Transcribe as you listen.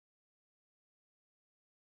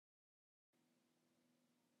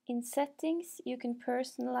In Settings, you can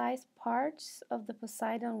personalize parts of the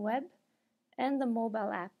Poseidon web and the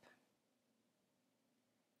mobile app.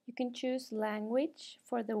 You can choose language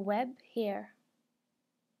for the web here.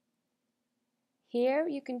 Here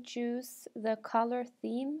you can choose the color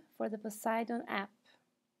theme for the Poseidon app.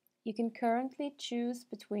 You can currently choose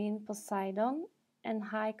between Poseidon and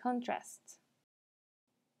high contrast.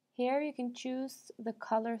 Here you can choose the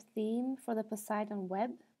color theme for the Poseidon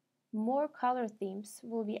web. More color themes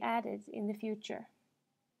will be added in the future.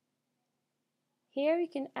 Here you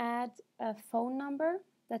can add a phone number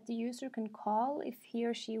that the user can call if he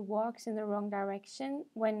or she walks in the wrong direction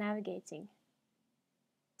when navigating.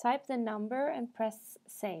 Type the number and press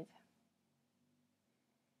Save.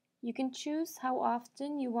 You can choose how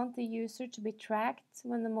often you want the user to be tracked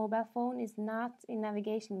when the mobile phone is not in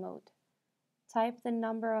navigation mode. Type the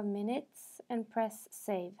number of minutes and press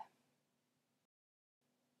Save.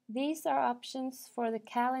 These are options for the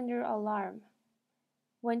calendar alarm.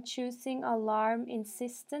 When choosing Alarm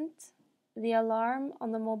Insistent, the alarm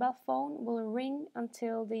on the mobile phone will ring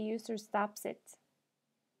until the user stops it.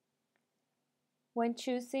 When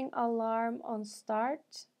choosing Alarm on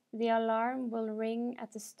Start, the alarm will ring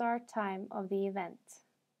at the start time of the event.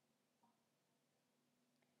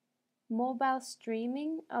 Mobile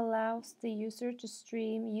streaming allows the user to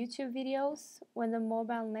stream YouTube videos when the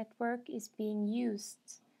mobile network is being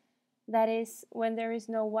used, that is, when there is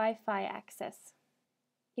no Wi-Fi access.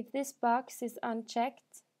 If this box is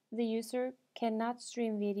unchecked, the user cannot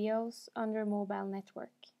stream videos on their mobile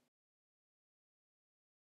network.